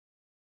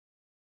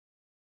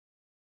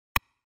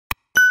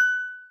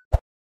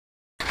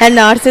And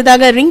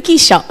Arthadaga Rinki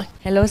Shah.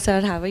 Hello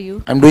sir, how are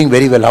you? I'm doing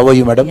very well. How are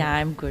you, madam? Yeah,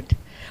 I'm good.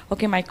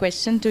 Okay, my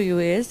question to you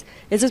is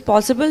it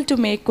possible to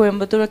make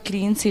Coimbatore a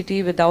clean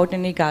city without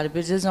any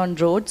garbages on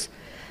roads?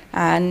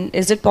 And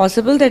is it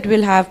possible that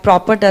we'll have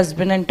proper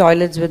dustbin and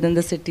toilets within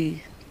the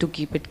city to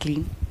keep it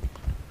clean?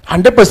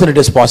 100% it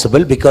is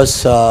possible because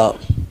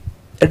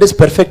it is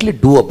perfectly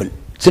doable.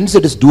 Since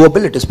it is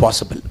doable, it is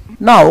possible.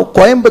 Now,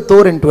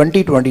 Coimbatore in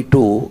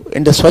 2022,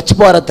 in the Swachh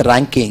Bharat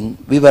ranking,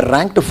 we were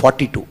ranked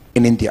 42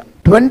 in India.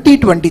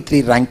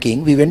 2023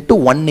 ranking, we went to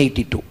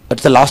 182.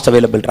 That's the last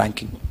available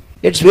ranking.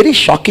 It's very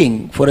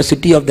shocking for a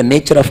city of the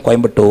nature of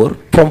Coimbatore.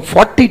 From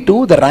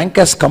 42, the rank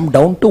has come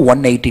down to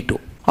 182.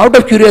 Out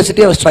of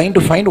curiosity, I was trying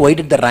to find why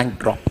did the rank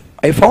drop.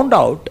 I found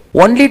out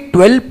only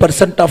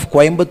 12% of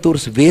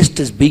Coimbatore's waste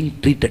is being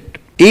treated.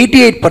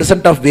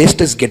 88% of waste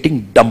is getting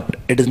dumped.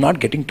 It is not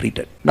getting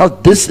treated. Now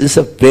this is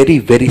a very,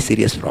 very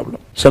serious problem.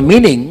 So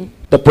meaning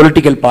the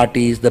political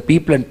parties, the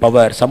people in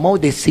power, somehow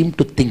they seem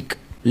to think,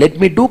 let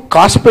me do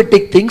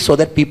cosmetic things so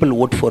that people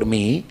vote for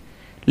me.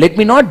 Let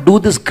me not do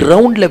this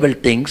ground level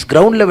things.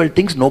 Ground level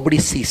things nobody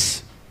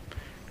sees.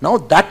 Now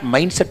that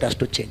mindset has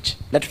to change.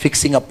 That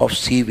fixing up of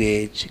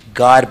sewage,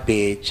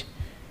 garbage,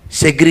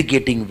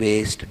 segregating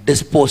waste,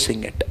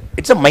 disposing it.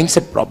 It's a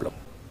mindset problem.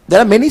 There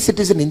are many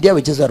cities in India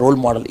which is a role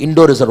model.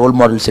 Indore is a role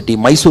model city.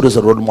 Mysore is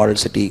a role model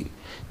city.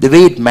 The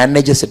way it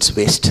manages its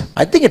waste.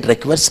 I think it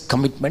requires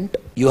commitment.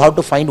 You have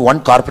to find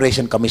one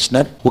corporation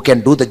commissioner who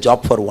can do the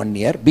job for 1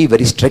 year. Be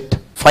very strict.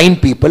 Fine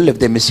people if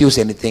they misuse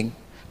anything.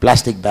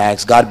 Plastic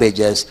bags,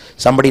 garbages,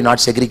 somebody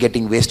not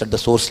segregating waste at the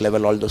source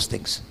level, all those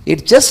things.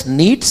 It just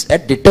needs a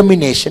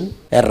determination,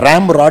 a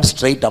ramrod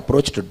straight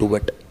approach to do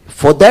it.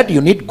 For that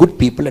you need good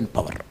people in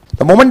power.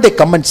 The moment they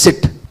come and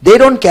sit, they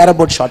don't care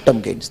about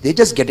short-term gains. They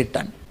just get it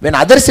done. When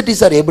other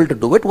cities are able to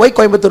do it, why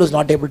Coimbatore is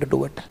not able to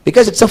do it?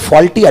 Because it's a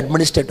faulty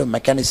administrative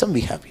mechanism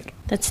we have here.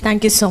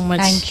 Thank you so much.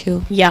 Thank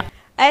you. Yeah.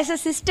 As a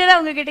sister,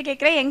 உங்ககிட்ட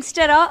கேக்குற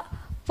youngster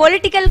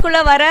political குள்ள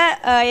வர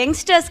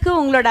youngstersக்கு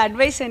உங்களோட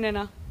advice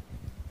என்னன்னா?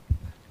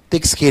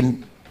 Thick skin,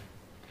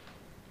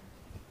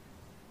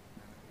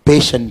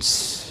 patience,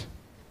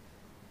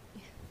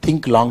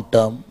 think long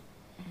term,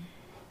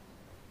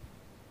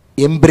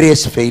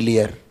 embrace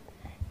failure,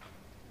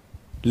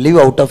 live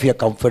out of your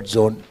comfort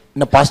zone.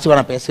 இன்னும் பாசிட்டிவா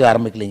நான் பேசவே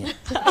ஆரம்பிக்கலைங்க.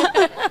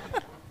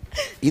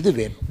 இது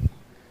வேணும்.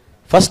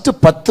 ஃபர்ஸ்ட்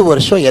 10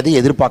 வருஷம் எதை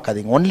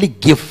எதிர்பார்க்காதீங்க. only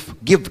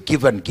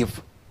give and give.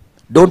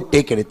 Don't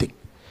take anything.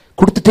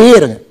 கொடுத்துட்டே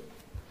இருங்க.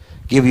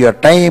 Give your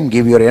time,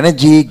 give your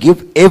energy, give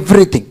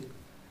everything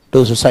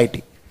to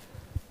society.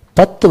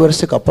 10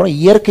 வருஷத்துக்கு அப்புறம்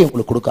இயற்கை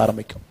உங்களுக்கு கொடுக்க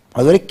ஆரம்பிக்கும்.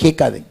 அதுவரை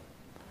கேட்காதீங்க.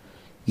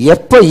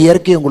 எப்போ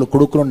இயற்கை உங்களுக்கு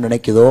கொடுக்கணும்னு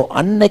நினைக்குதோ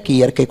அன்னைக்கு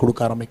இயற்கை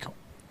கொடுக்க ஆரம்பிக்கும்.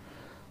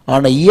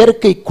 ஆனால்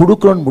இயற்கை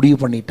கொடுக்கணும்னு முடிவு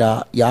பண்ணிட்டா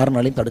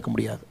யாருனாலையும் தடுக்க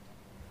முடியாது.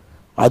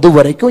 அது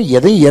வரைக்கும்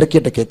எதையும்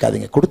இயற்கையிட்ட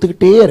கேட்காதீங்க.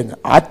 கொடுத்துக்கிட்டே இருங்க.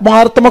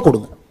 ஆத்மார்த்தமாக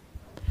கொடுங்க.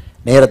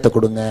 நேரத்தை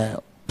கொடுங்க,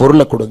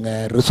 பொருளை கொடுங்க,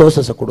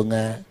 ரிசோர்ஸஸை கொடுங்க,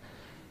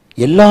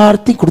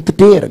 எல்லாத்தையும்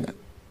கொடுத்துட்டே இருங்க.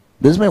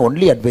 This is my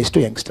only advice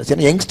to youngsters.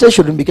 ஏன்னா யங்ஸ்டர்ஸ்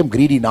ஷுட் பிகம்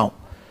கிரீடி நாவ்.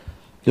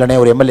 இல்லைண்ணே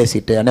ஒரு எம்எல்ஏ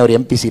சீட்டு, அண்ணே ஒரு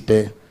எம்பி சீட்டு.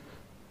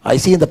 ஐ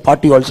சி இந்த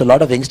party also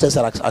lot of youngsters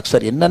are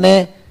Axar என்னன்னே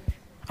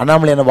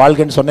அண்ணாமலை என்ன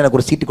வாழ்க்கைன்னு சொன்ன எனக்கு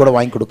ஒரு சீட்டு கூட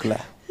வாங்கி கொடுக்கல.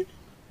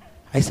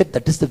 I said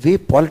that is the way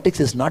politics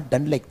is not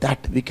done like that.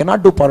 We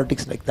cannot do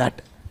politics like that.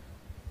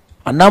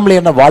 Annamalai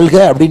என்ன வாழ்க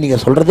அப்படின்னு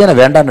நீங்கள் சொல்கிறதே நான்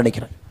வேண்டாம்னு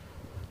நினைக்கிறேன்.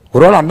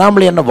 ஒருவேளை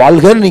அண்ணாமலை என்ன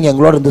வாழ்கன்னு நீங்கள்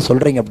எங்களோட இருந்து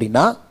சொல்கிறீங்க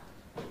அப்படின்னா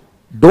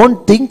don't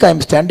think I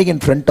am standing in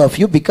front of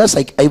you because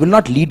I will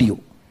not lead you.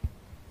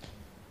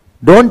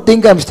 Don't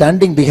think I am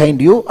standing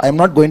behind you. I am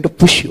not going to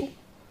push you.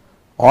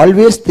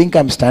 Always think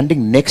I am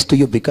standing next to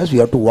you because we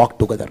have to walk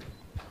together.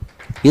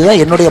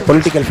 இதுதான் என்னுடைய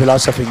political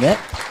ஃபிலாசபிங்க.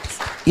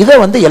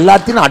 இதை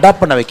எல்லாத்தையும்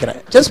adapt பண்ண வைக்கிறேன்.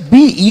 Just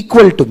be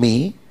equal to me,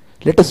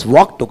 let us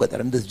walk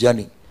together in this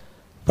journey.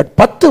 But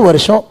 10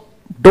 வருஷம்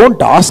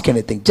don't ask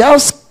anything,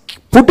 just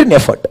put in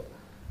effort.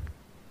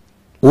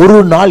 ஒரு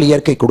நாள்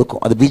இயற்கை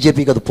கொடுக்கும். அது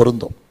பிஜேபிக்கு அது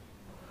பொருந்தும்.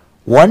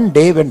 One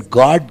day when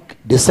God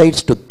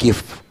decides to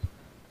give,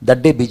 that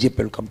day BJP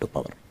will come to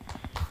power.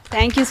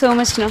 Thank you so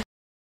much.